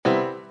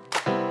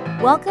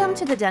Welcome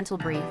to the Dental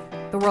Brief,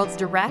 the world's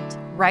direct,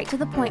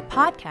 right-to-the-point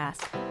podcast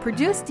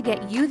produced to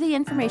get you the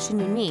information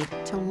you need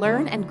to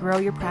learn and grow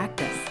your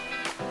practice.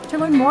 To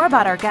learn more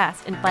about our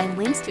guests and find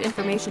links to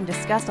information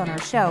discussed on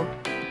our show,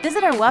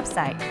 visit our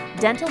website,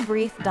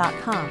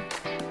 dentalbrief.com.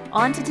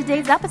 On to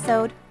today's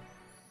episode.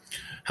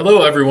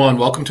 Hello, everyone.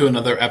 Welcome to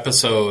another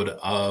episode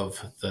of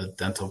the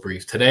Dental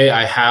Brief. Today,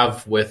 I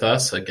have with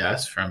us a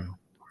guest from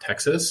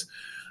Texas,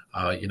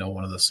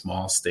 one of the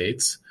small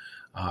states.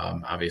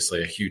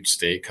 Obviously a huge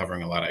state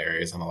covering a lot of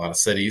areas and a lot of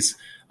cities.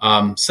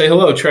 Say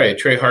hello, Trey.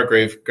 Trey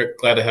Hargrave.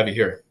 Glad to have you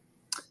here.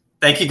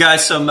 Thank you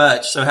guys so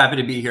much. So happy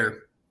to be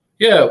here.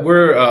 Yeah,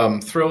 we're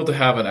thrilled to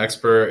have an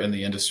expert in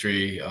the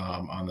industry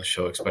on the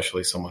show,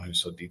 especially someone who's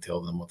so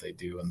detailed in what they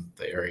do in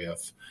the area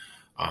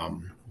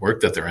of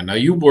work that they're in. Now,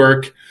 you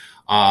work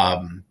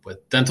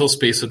with Dental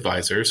Space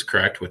Advisors,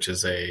 correct, which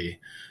is a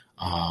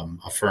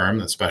firm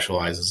that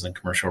specializes in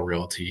commercial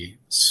realty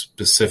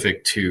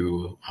specific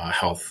to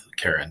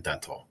healthcare and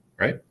dental,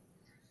 right?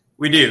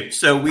 We do.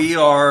 So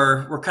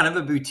we're kind of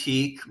a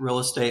boutique real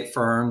estate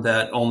firm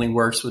that only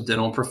works with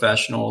dental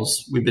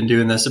professionals. We've been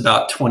doing this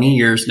about 20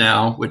 years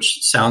now,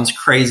 which sounds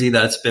crazy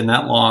that it's been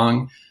that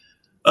long.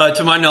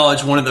 To my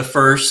knowledge, one of the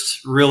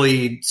first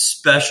really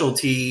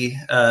specialty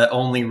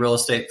only real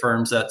estate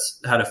firms that's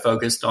had a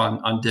focus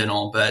on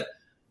dental, but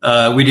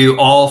we do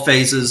all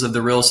phases of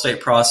the real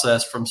estate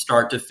process from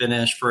start to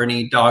finish for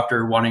any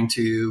doctor wanting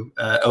to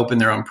open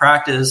their own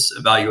practice,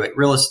 evaluate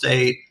real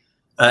estate,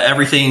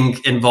 everything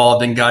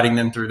involved in guiding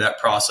them through that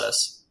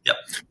process. Yep.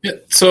 Yeah.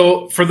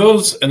 So for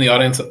those in the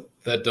audience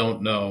that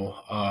don't know,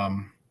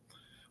 why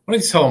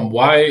don't you tell them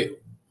why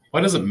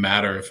does it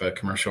matter if a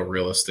commercial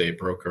real estate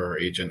broker or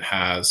agent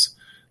has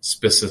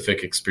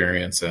specific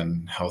experience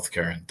in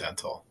healthcare and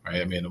dental,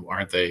 right? I mean,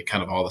 aren't they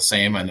kind of all the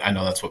same? And I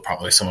know that's what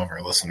probably some of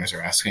our listeners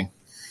are asking.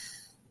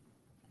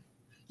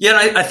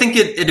 Yeah, I think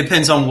it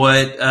depends on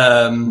what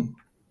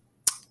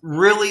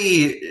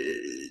really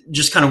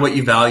just kind of what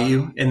you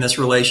value in this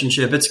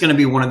relationship. It's going to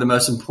be one of the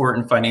most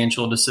important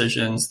financial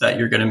decisions that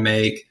you're going to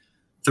make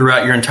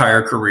throughout your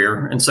entire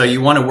career. And so you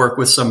want to work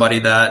with somebody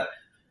that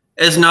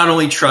is not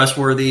only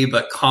trustworthy,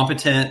 but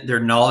competent, they're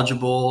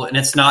knowledgeable. And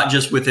it's not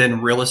just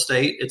within real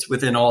estate, it's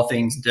within all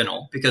things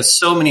dental, because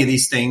so many of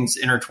these things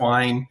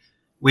intertwine.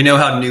 We know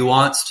how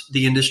nuanced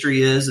the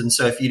industry is. And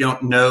so if you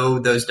don't know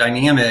those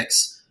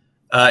dynamics,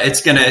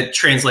 it's going to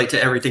translate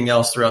to everything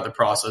else throughout the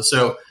process.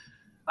 So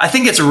I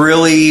think it's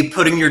really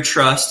putting your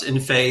trust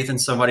and faith in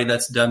somebody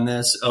that's done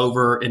this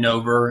over and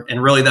over.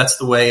 And really that's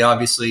the way,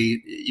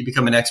 obviously, you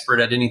become an expert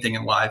at anything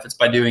in life. It's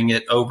by doing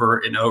it over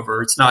and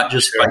over. It's not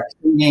just by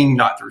training,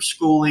 not through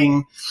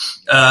schooling.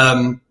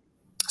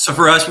 So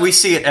for us, we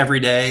see it every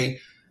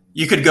day.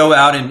 You could go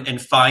out and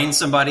find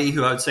somebody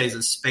who I would say is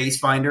a space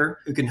finder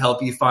who can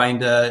help you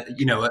find a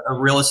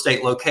real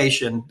estate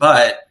location,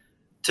 but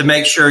to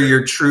make sure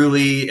you're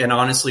truly and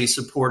honestly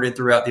supported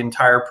throughout the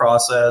entire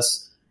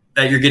process,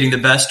 that you're getting the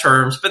best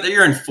terms, but that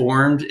you're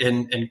informed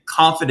and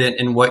confident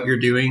in what you're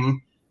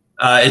doing.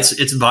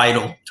 It's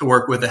vital to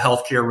work with a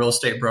healthcare real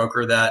estate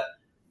broker that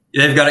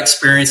they've got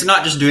experience, and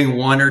not just doing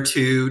one or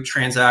two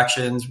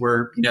transactions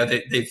where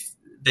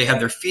they have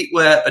their feet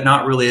wet, but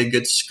not really a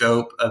good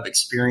scope of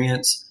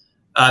experience.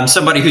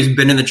 Somebody who's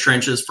been in the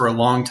trenches for a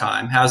long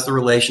time, has the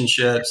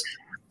relationships,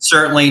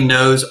 certainly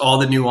knows all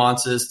the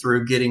nuances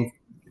through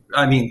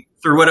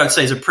what I'd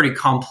say is a pretty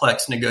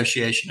complex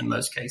negotiation in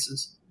most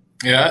cases.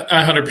 Yeah,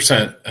 I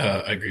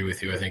 100% agree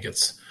with you. I think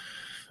it's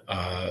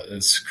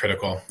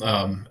critical.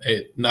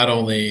 It not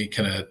only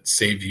can it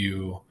save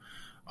you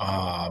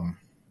a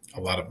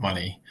lot of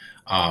money,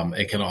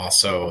 it can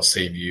also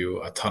save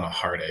you a ton of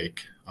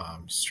heartache,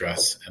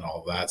 stress, and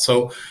all of that.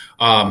 So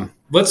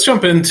let's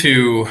jump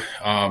into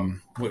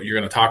what you're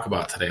going to talk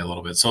about today a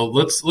little bit. So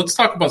let's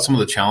talk about some of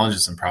the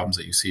challenges and problems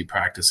that you see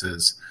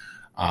practices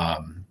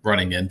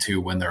running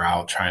into when they're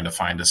out trying to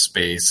find a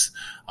space,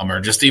 or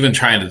just even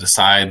trying to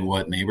decide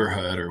what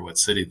neighborhood or what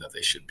city that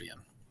they should be in.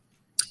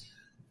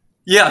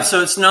 Yeah,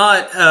 so it's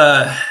not,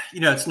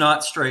 it's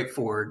not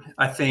straightforward.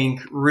 I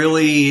think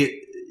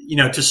really,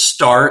 to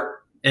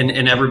start,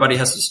 and everybody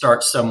has to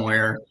start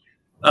somewhere.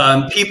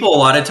 People, a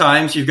lot of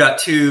times, you've got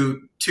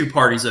two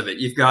parties of it.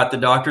 You've got the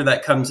doctor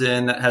that comes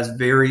in that has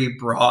very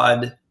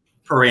broad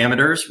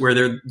parameters, where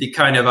they're the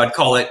kind of, I'd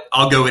call it,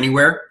 I'll go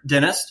anywhere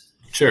dentist.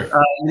 Sure.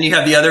 And you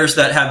have the others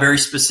that have very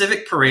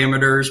specific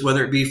parameters,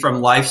 whether it be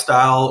from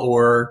lifestyle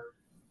or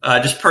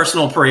just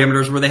personal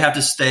parameters, where they have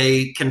to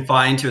stay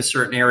confined to a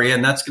certain area.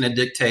 And that's going to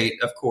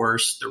dictate, of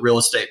course, the real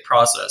estate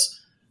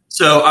process.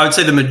 So I would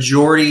say the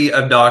majority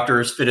of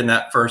doctors fit in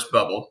that first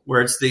bubble,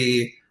 where it's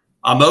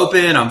I'm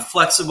open, I'm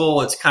flexible.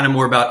 It's kind of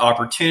more about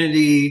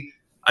opportunity.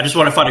 I just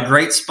want to find a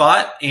great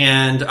spot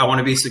and I want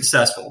to be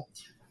successful.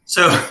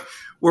 So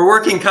we're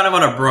working kind of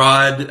on a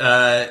broad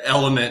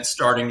element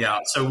starting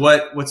out. So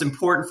what's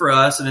important for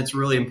us, and it's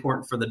really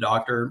important for the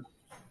doctor,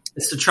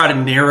 is to try to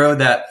narrow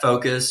that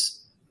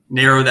focus,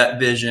 narrow that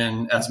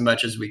vision as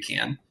much as we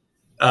can.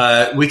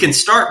 We can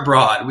start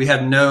broad. We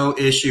have no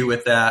issue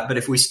with that. But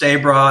if we stay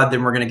broad,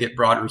 then we're going to get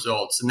broad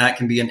results. And that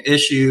can be an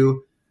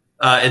issue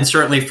And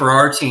certainly for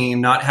our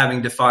team, not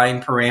having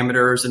defined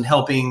parameters and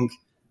helping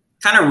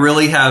kind of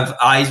really have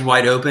eyes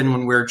wide open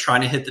when we're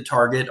trying to hit the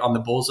target on the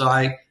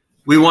bullseye.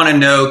 We want to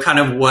know kind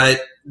of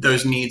what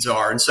those needs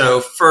are. And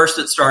so first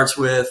it starts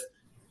with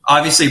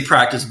obviously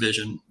practice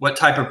vision. What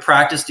type of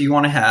practice do you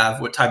want to have?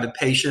 What type of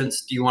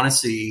patients do you want to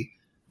see?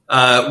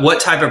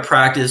 What type of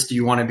practice do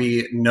you want to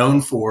be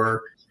known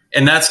for?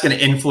 And that's going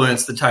to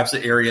influence the types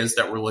of areas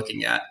that we're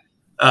looking at.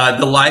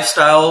 The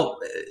lifestyle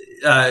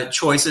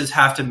choices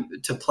have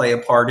to play a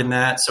part in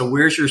that. So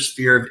where's your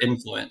sphere of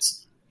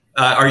influence?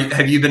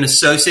 Have you been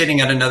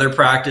associating at another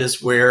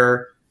practice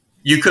where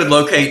you could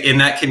locate in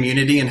that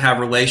community and have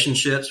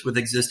relationships with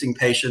existing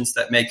patients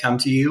that may come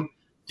to you?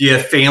 Do you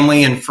have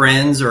family and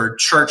friends or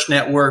church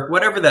network,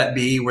 whatever that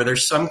be, where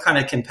there's some kind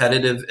of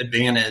competitive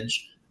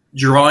advantage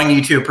drawing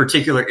you to a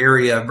particular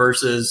area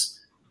versus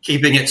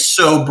keeping it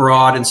so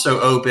broad and so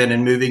open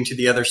and moving to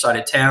the other side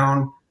of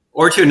town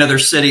or to another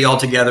city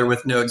altogether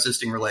with no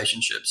existing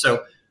relationship?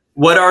 So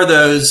what are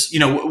those,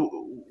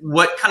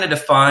 what kind of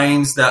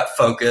defines that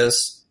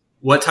focus?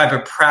 What type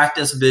of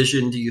practice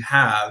vision do you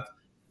have?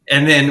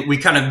 And then we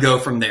kind of go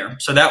from there.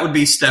 So that would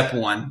be step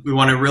one. We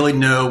want to really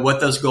know what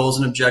those goals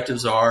and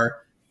objectives are,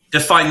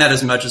 define that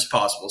as much as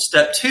possible.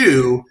 Step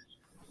two,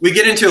 we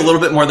get into a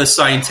little bit more of the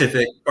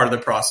scientific part of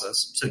the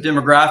process. So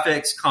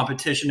demographics,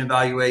 competition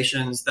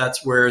evaluations,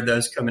 that's where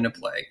those come into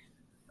play.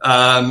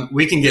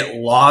 We can get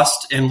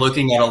lost in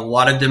looking at a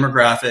lot of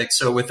demographics.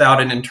 So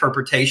without an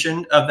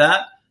interpretation of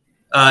that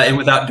and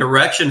without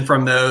direction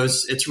from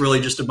those, it's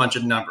really just a bunch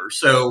of numbers.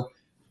 So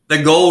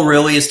the goal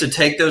really is to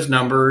take those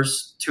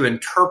numbers, to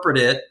interpret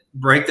it,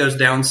 break those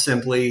down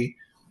simply,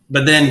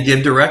 but then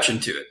give direction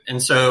to it.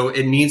 And so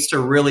it needs to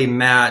really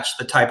match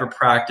the type of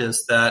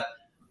practice that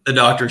the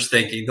doctor's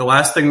thinking. The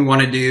last thing we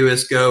want to do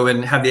is go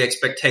and have the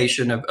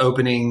expectation of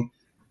opening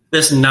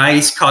this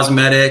nice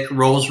cosmetic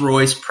Rolls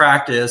Royce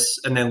practice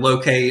and then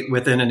locate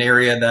within an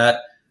area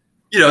that,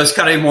 is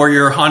kind of more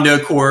your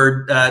Honda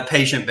Accord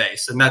patient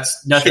base. And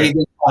that's nothing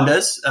against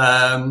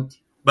Hondas.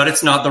 But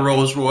it's not the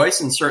Rolls Royce.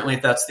 And certainly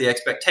if that's the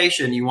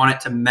expectation, you want it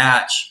to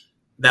match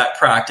that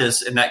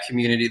practice in that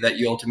community that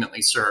you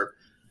ultimately serve.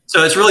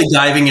 So it's really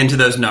diving into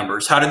those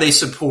numbers. How do they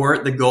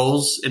support the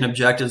goals and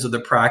objectives of the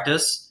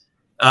practice?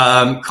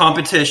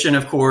 Competition,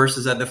 of course,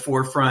 is at the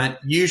forefront,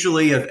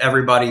 usually of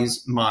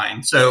everybody's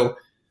mind. So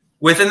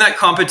within that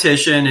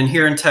competition, and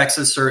here in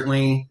Texas,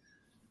 certainly,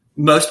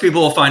 most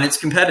people will find it's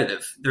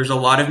competitive. There's a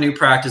lot of new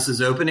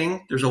practices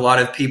opening. There's a lot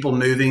of people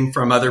moving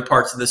from other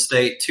parts of the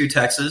state to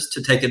Texas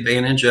to take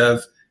advantage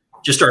of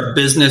just our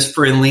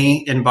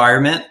business-friendly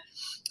environment.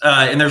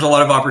 And there's a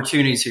lot of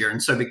opportunities here.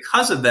 And so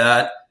because of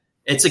that,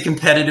 it's a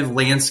competitive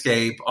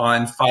landscape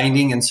on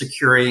finding and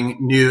securing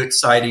new,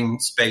 exciting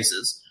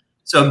spaces.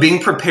 So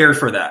being prepared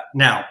for that.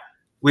 Now,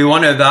 we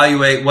want to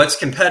evaluate what's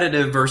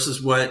competitive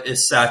versus what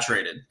is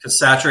saturated, because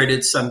saturated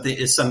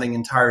is something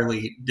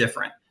entirely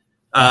different.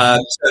 So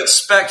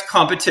expect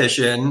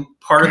competition.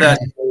 Part of that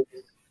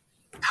is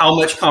how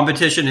much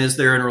competition is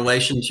there in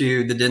relation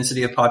to the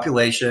density of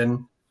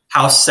population?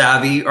 How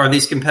savvy are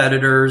these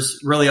competitors?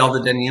 Really all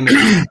the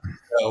dynamics.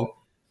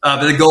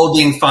 But the goal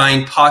being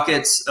find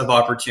pockets of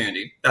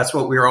opportunity. That's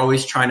what we're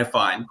always trying to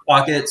find.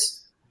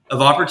 Pockets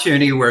of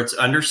opportunity where it's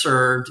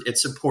underserved. It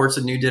supports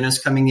a new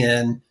dentist coming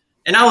in.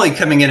 And not only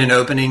coming in and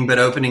opening, but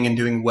opening and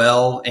doing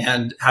well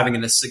and having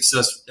a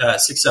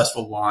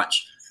successful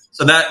launch.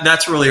 So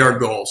that's really our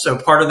goal. So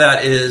part of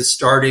that is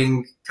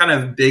starting kind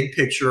of big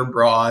picture,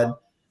 broad,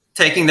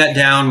 taking that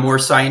down more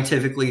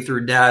scientifically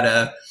through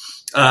data.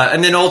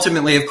 And then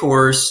ultimately, of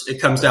course, it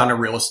comes down to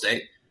real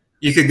estate.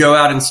 You could go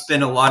out and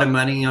spend a lot of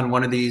money on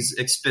one of these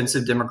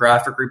expensive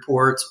demographic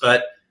reports,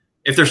 but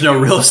if there's no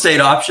real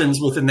estate options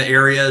within the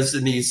areas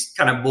and these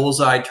kind of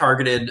bullseye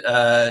targeted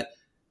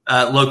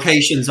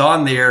locations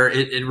on there,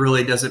 it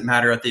really doesn't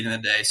matter at the end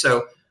of the day.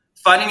 So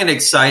finding an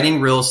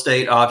exciting real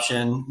estate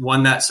option,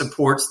 one that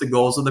supports the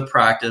goals of the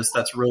practice,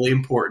 that's really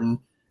important.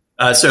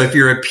 So if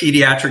you're a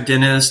pediatric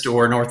dentist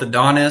or an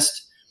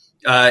orthodontist,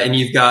 and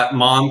you've got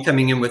mom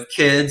coming in with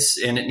kids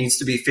and it needs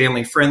to be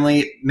family friendly,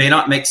 it may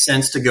not make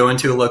sense to go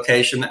into a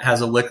location that has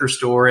a liquor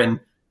store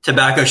and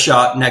tobacco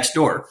shop next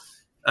door.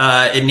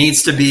 It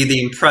needs to be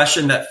the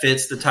impression that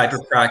fits the type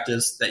of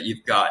practice that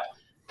you've got.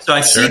 So I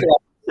see that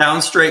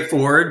sounds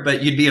straightforward,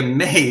 but you'd be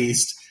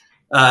amazed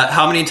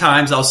how many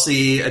times I'll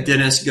see a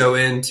dentist go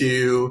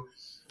into,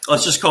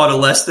 let's just call it a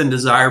less than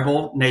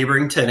desirable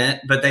neighboring tenant,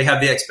 but they have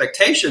the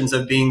expectations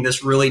of being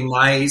this really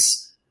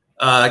nice,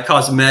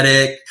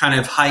 cosmetic, kind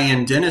of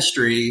high-end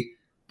dentistry,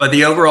 but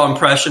the overall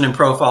impression and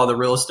profile of the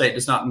real estate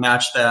does not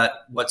match that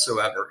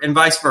whatsoever, and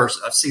vice versa.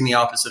 I've seen the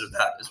opposite of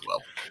that as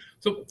well.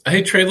 So,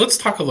 hey, Trey, let's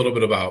talk a little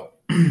bit about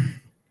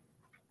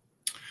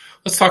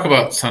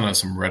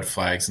some red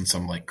flags and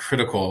some like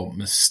critical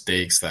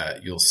mistakes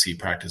that you'll see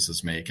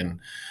practices make.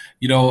 And,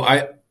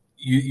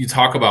 you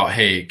talk about,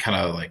 hey, kind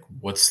of like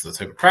what's the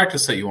type of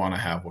practice that you want to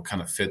have, what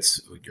kind of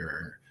fits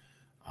your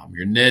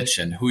niche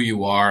and who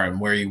you are and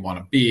where you want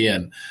to be.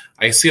 And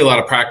I see a lot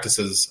of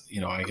practices,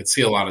 I could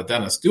see a lot of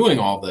dentists doing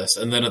all this.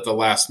 And then at the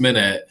last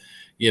minute,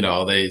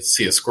 they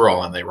see a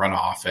squirrel and they run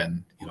off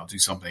and, do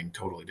something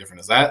totally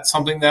different. Is that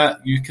something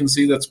that you can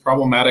see that's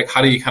problematic?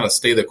 How do you kind of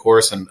stay the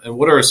course? And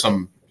what are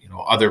some,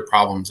 other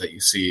problems that you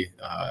see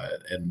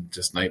in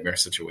just nightmare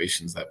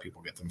situations that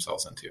people get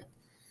themselves into?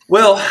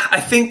 Well, I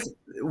think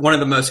one of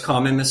the most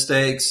common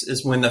mistakes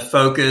is when the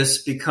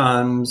focus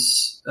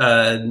becomes,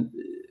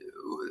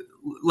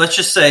 let's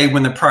just say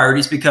when the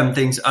priorities become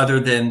things other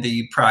than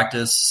the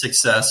practice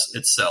success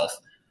itself.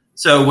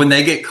 So when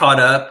they get caught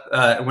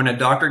up, when a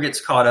doctor gets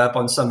caught up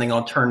on something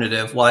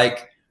alternative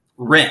like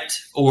rent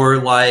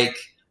or like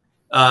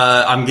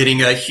I'm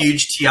getting a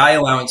huge TI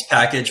allowance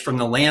package from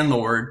the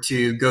landlord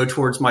to go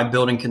towards my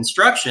building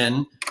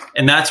construction,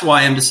 and that's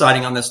why I'm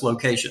deciding on this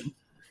location.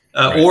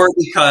 Right. Or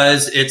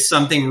because it's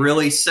something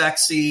really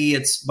sexy,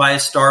 it's by a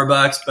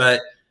Starbucks,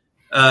 but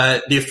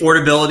the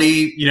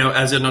affordability,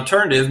 as an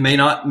alternative may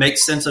not make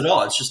sense at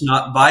all. It's just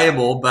not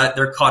viable, but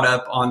they're caught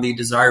up on the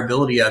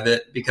desirability of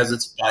it because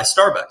it's by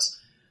Starbucks.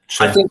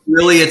 Sure. I think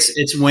really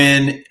it's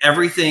when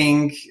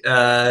everything,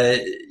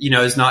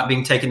 is not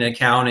being taken into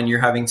account and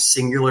you're having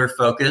singular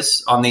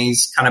focus on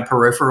these kind of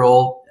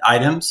peripheral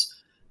items.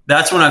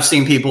 That's when I've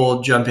seen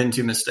people jump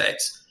into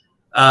mistakes.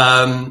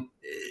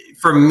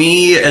 For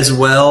me as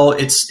well,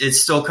 it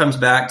still comes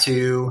back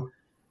to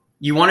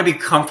you want to be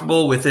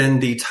comfortable within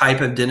the type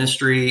of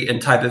dentistry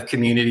and type of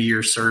community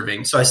you're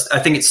serving. So I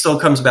think it still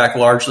comes back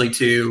largely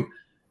to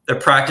the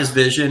practice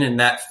vision and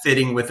that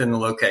fitting within the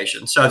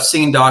location. So I've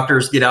seen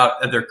doctors get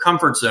out of their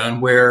comfort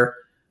zone where,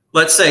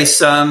 let's say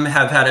some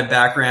have had a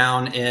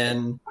background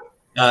in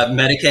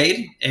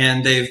Medicaid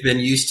and they've been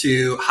used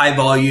to high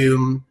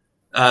volume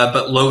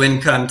but low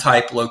income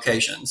type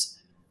locations.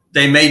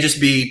 They may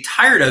just be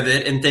tired of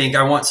it and think,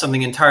 I want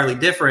something entirely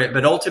different,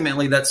 but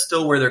ultimately that's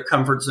still where their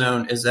comfort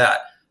zone is at.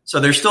 So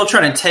they're still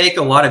trying to take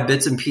a lot of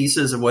bits and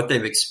pieces of what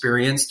they've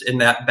experienced in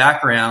that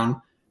background,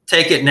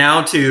 take it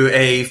now to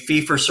a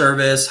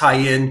fee-for-service,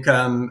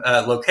 high-income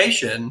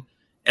location,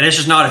 and it's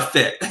just not a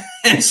fit.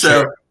 And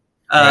so Sure.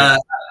 Right.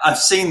 I've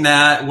seen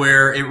that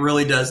where it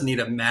really does need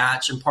a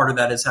match, and part of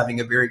that is having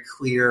a very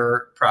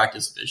clear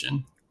practice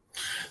vision.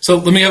 So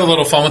let me have a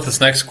little fun with this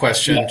next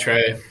question,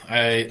 Trey.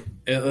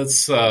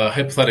 Let's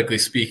hypothetically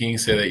speaking,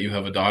 say that you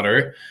have a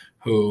daughter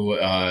who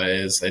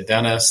is a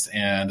dentist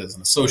and is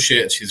an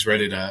associate. She's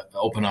ready to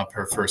open up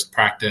her first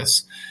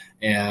practice,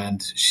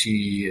 and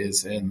she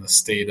is in the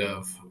state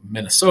of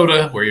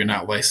Minnesota where you're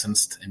not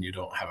licensed and you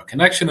don't have a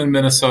connection in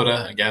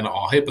Minnesota. Again,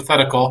 all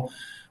hypothetical.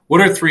 What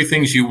are 3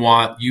 things you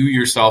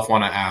yourself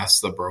want to ask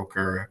the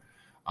broker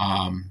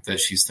that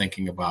she's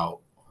thinking about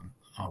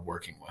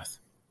working with?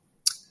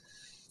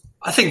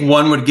 I think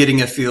one would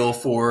getting a feel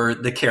for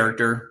the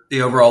character,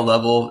 the overall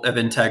level of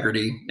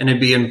integrity. And it'd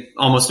be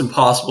almost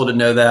impossible to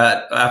know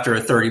that after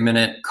a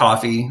 30-minute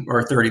coffee or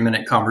a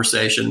 30-minute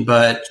conversation.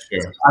 But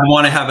sure. I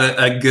want to have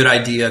a good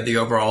idea of the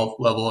overall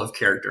level of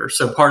character.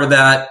 So part of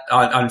that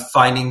on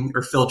finding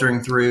or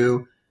filtering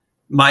through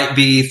might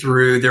be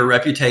through their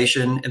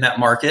reputation in that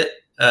market,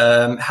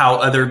 how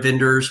other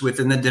vendors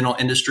within the dental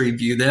industry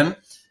view them,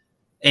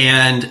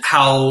 and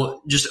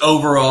how just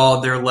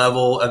overall their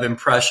level of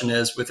impression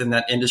is within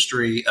that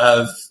industry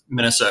of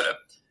Minnesota.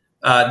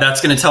 That's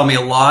going to tell me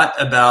a lot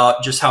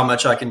about just how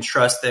much I can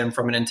trust them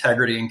from an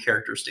integrity and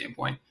character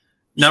standpoint.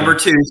 Number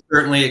 2,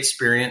 certainly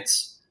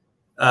experience.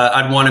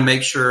 I'd want to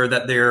make sure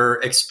that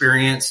their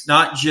experience,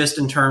 not just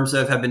in terms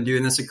of have been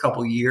doing this a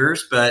couple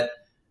years, but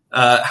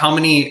how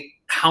many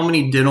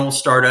dental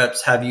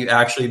startups have you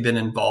actually been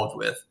involved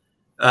with?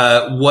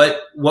 What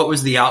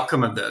was the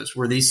outcome of those?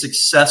 Were these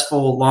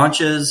successful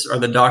launches? Are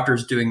the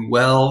doctors doing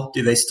well?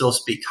 Do they still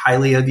speak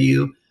highly of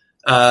you?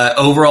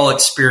 Overall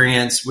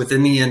experience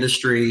within the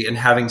industry and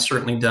having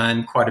certainly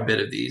done quite a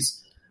bit of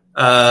these.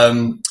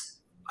 I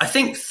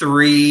think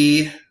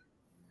 3,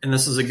 and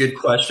this is a good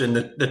question,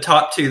 the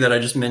top 2 that I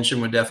just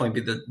mentioned would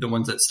definitely be the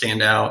ones that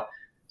stand out.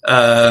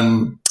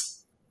 3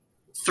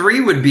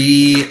 would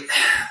be...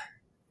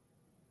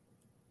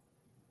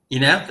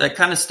 that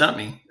kind of stumped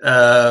me.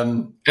 I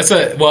just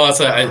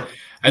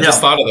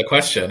thought of the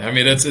question. I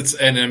mean, it's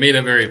and it made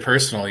it very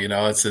personal.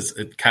 It's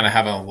kind of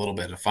having a little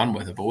bit of fun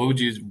with it. But what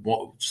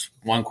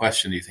one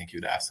question do you think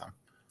you'd ask them?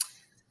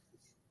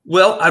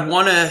 Well, I'd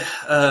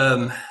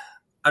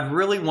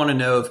really want to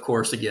know, of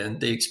course, again,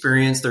 the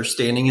experience, their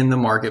standing in the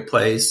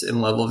marketplace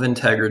and level of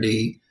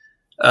integrity.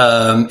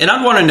 And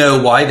I'd want to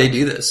know why they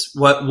do this,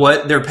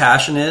 what their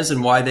passion is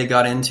and why they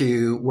got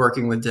into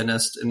working with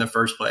dentists in the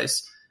first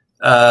place.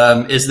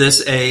 Is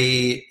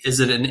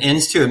it an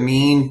ends to a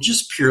mean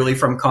just purely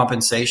from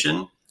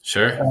compensation?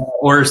 Sure.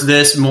 Or is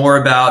this more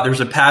about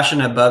there's a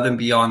passion above and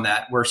beyond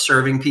that? We're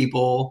serving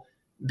people,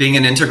 being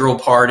an integral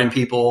part in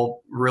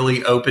people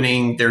really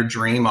opening their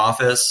dream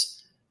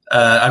office.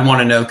 I'd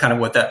want to know kind of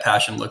what that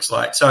passion looks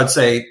like. So I'd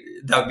say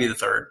that would be the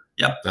 3rd.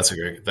 Yep. That's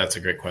a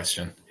great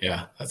question.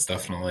 Yeah, that's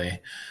definitely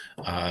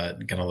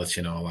going to let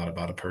you know a lot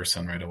about a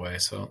person right away.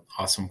 So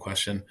awesome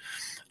question.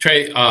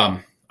 Trey,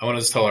 I want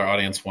to just tell our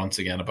audience once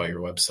again about your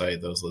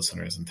website, those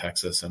listeners in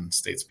Texas and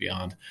states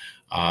beyond,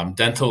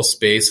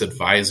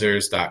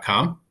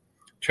 dentalspaceadvisors.com.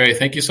 Trey,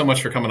 thank you so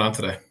much for coming on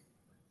today.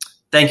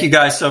 Thank you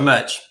guys so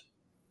much.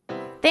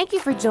 Thank you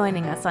for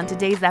joining us on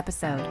today's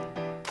episode.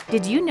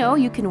 Did you know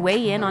you can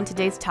weigh in on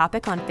today's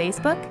topic on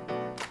Facebook?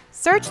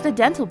 Search The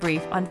Dental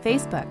Brief on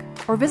Facebook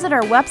or visit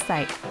our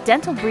website,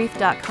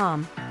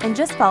 dentalbrief.com, and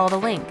just follow the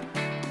link.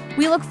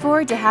 We look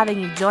forward to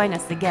having you join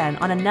us again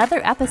on another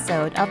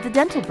episode of The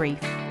Dental Brief.